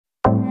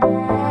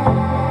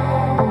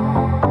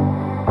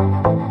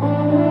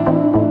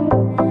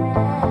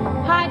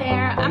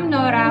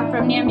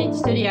Image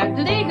Studio.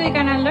 Today we're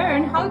gonna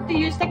learn how to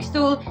use text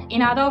tool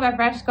in Adobe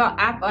Fresco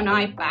app on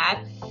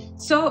iPad.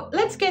 So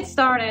let's get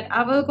started.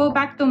 I will go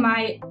back to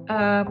my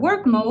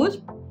work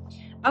mode.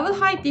 I will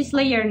hide this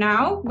layer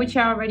now, which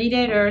I already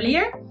did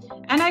earlier,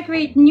 and I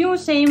create new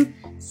same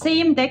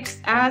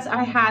text as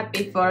I had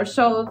before.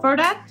 So for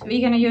that,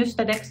 we're gonna use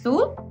the text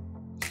tool.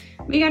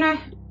 We're gonna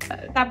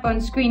tap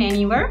on Screen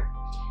Anywhere,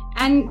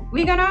 and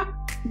we're gonna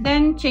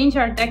then change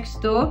our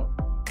text to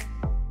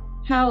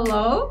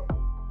Hello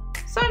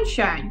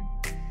Sunshine.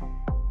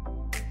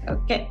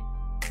 Okay,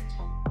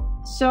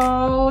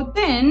 so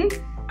then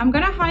I'm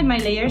gonna hide my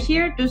layers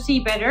here to see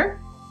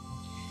better,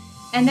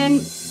 and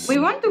then we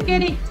want to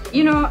get it,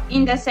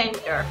 in the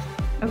center.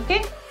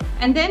 Okay,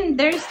 and then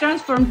there is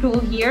transform tool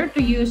here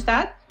to use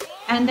that,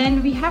 and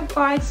then we have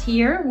guides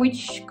here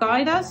which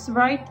guide us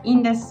right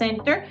in the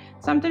center.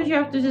 Sometimes you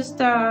have to just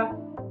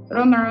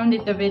roam around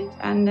it a bit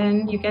and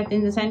then you get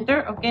in the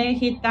center. Okay,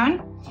 hit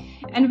done.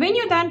 And when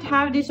you don't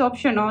have this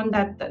option on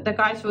that the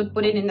guides would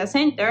put it in the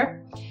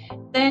center,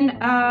 then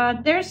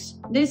there's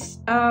this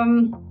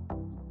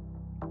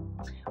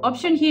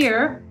option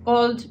here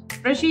called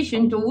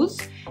precision tools,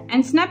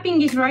 and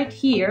snapping is right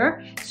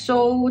here,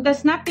 so the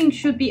snapping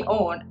should be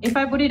on. If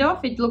I put it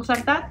off, it looks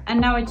like that, and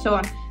now it's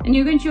on. And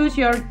you can choose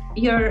your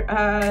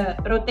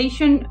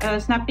rotation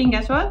snapping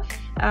as well.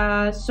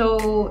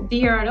 So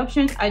here are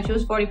options. I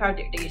choose 45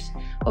 degrees.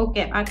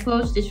 Okay, I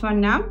close this one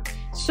now.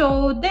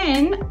 So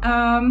then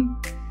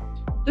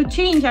to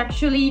change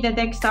actually the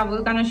text, I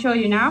will gonna show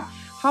you now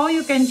how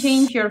you can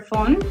change your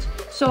font.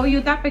 So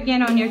you tap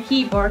again on your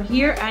keyboard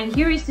here, and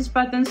here is this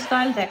button,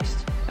 style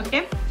text.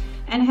 Okay,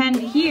 and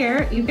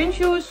here you can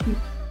choose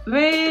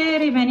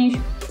very many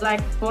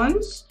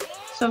fonts.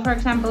 So for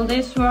example,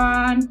 this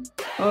one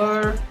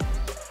or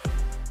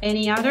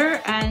any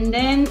other. And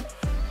then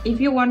if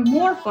you want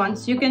more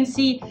fonts, you can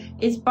see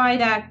it's by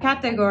the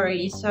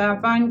categories,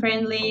 fun,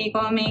 friendly,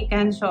 comic,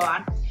 and so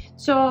on.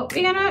 So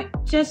we're gonna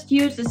just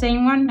use the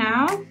same one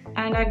now,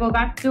 and I go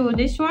back to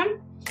this one,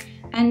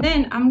 and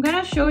then I'm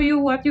gonna show you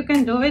what you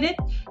can do with it.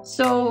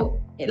 So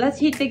let's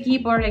hit the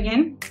keyboard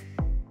again,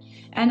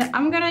 and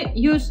I'm gonna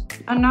use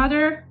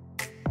another,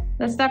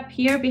 let's tap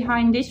here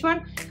behind this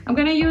one. I'm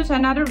gonna use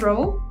another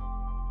row,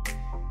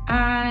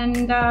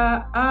 and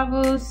I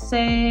will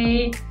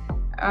say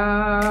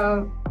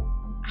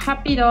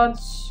happy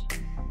dots,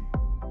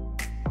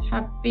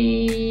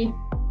 happy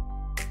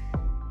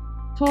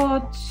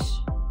thoughts.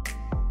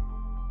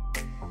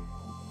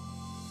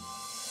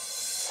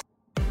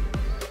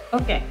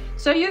 Okay,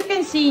 so you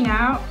can see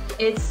now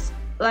it's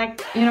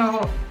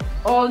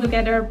all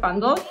together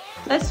bundled.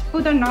 Let's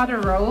put another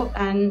row,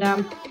 and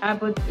I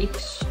put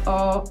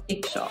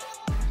XO.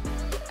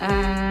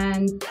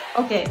 And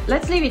okay,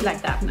 let's leave it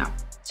like that now.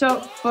 So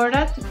for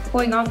that,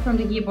 going out from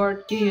the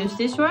keyboard, you use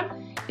this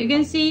one. You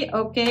can see,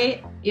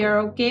 okay, you're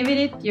okay with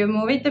it, you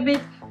move it a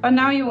bit, but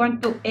now you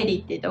want to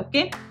edit it.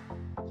 Okay,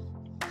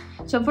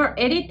 so for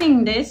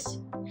editing this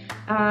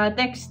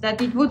text,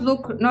 that it would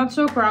look not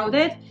so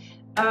crowded,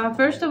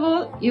 first of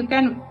all, you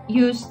can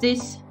use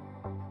this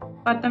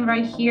button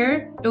right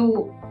here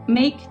to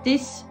make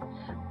this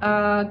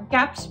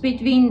gaps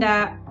between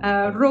the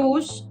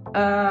rows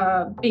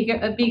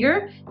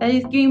bigger. That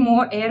is giving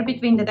more air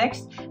between the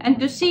text. And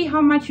to see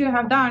how much you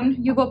have done,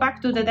 you go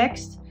back to the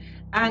text,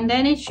 and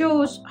then it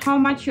shows how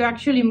much you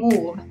actually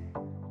move.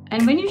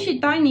 And when you see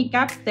tiny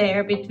gap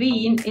there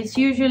between, it's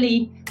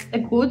usually a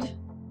good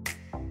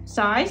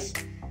size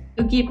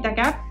to keep the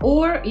gap,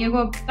 or you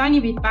go tiny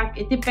bit back.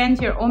 It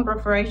depends your own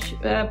preparation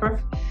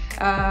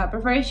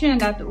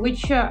that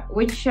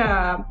which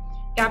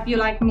gap you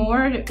like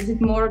more. Is it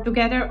more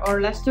together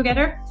or less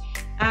together?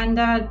 And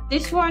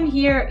this one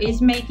here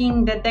is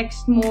making the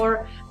text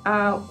more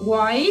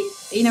wide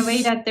in a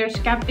way that there's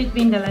gap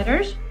between the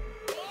letters.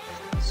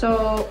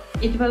 So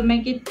it will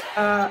make it,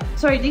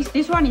 sorry,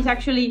 this one is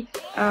actually,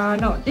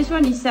 no, this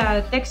one is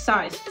text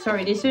size.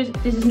 Sorry, this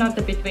is not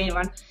the between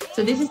one.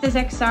 So this is the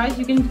text size.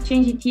 You can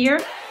change it here,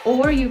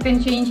 or you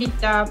can change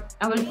it, I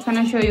will kind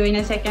of show you in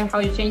a second how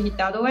you change it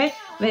the other way,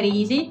 very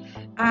easy.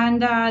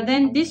 And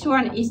then this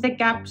one is the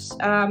gaps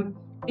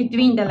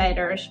between the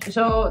letters.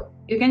 So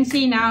you can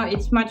see now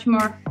it's much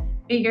more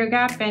bigger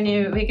gap,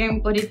 and we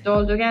can put it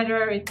all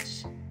together.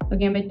 It's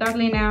looking a bit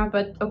ugly now,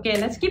 but okay,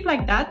 let's keep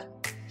like that.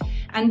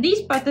 And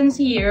these buttons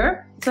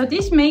here, so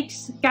this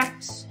makes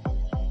gaps,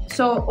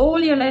 so all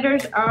your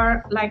letters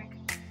are like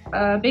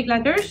big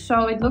letters,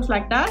 so it looks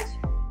like that.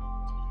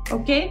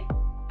 Okay,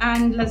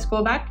 and let's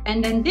go back,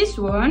 and then this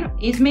one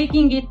is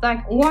making it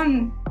like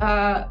one,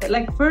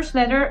 like first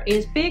letter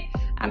is big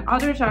and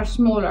others are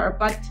smaller,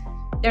 but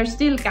they're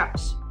still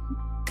gaps,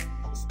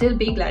 still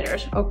big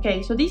letters.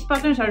 Okay, so these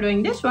buttons are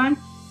doing this one.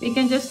 We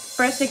can just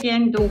press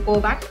again to go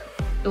back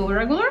to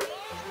regular,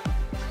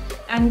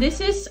 and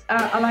this is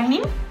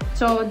aligning.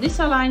 So this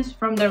aligns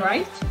from the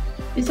right,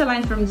 this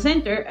aligns from the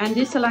center, and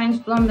this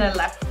aligns from the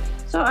left.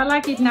 So I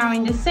like it now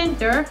in the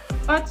center,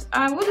 but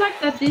I would like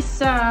that this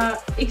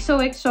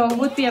XOXO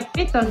would be a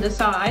bit on the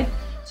side.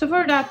 So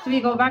for that, we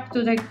go back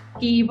to the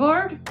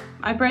keyboard.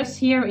 I press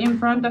here in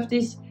front of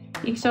this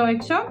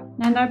XOXO,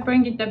 and I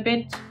bring it a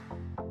bit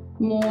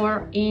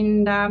more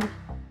in the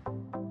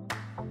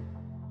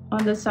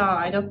on the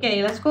side.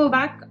 Okay, let's go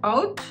back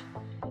out,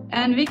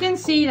 and we can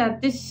see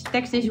that this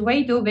text is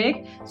way too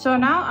big. So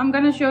now I'm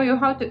gonna show you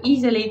how to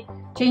easily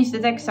change the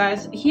text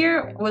size.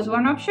 Here was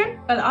one option,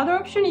 but the other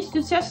option is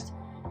to just,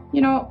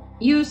 you know,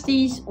 use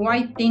these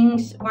white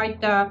things,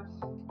 white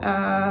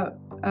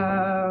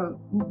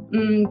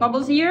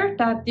bubbles here,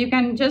 that you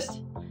can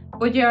just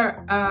put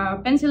your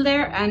pencil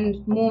there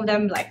and move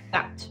them like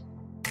that.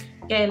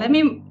 Okay, let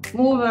me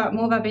move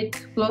a bit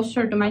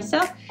closer to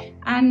myself,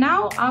 and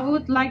now I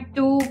would like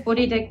to put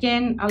it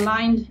again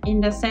aligned in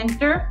the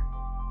center.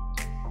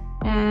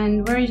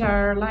 And where is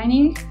our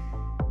lining?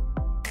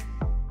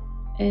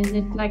 Is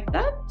it like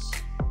that?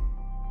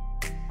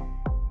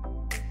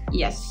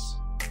 Yes.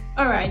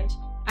 All right.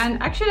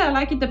 And actually I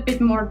like it a bit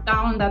more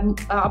down, that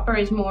upper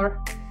is more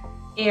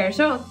air.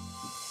 So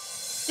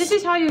this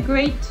is how you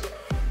create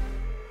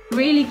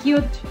really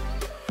cute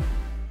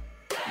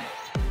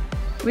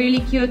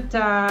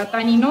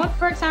tiny note,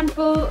 for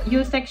example.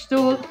 Use text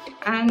tool,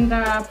 and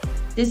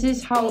this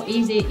is how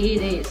easy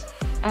it is.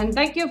 And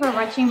thank you for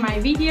watching my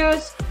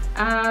videos.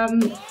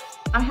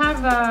 I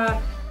have a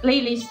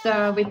playlist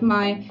with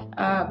my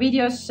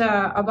videos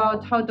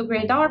about how to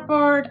create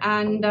artboard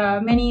and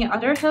many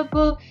other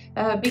helpful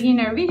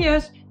beginner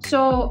videos.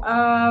 So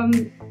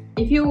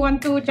if you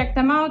want to check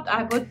them out,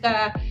 I put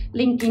the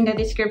link in the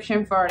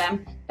description for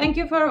them. Thank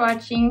you for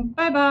watching.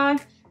 Bye bye.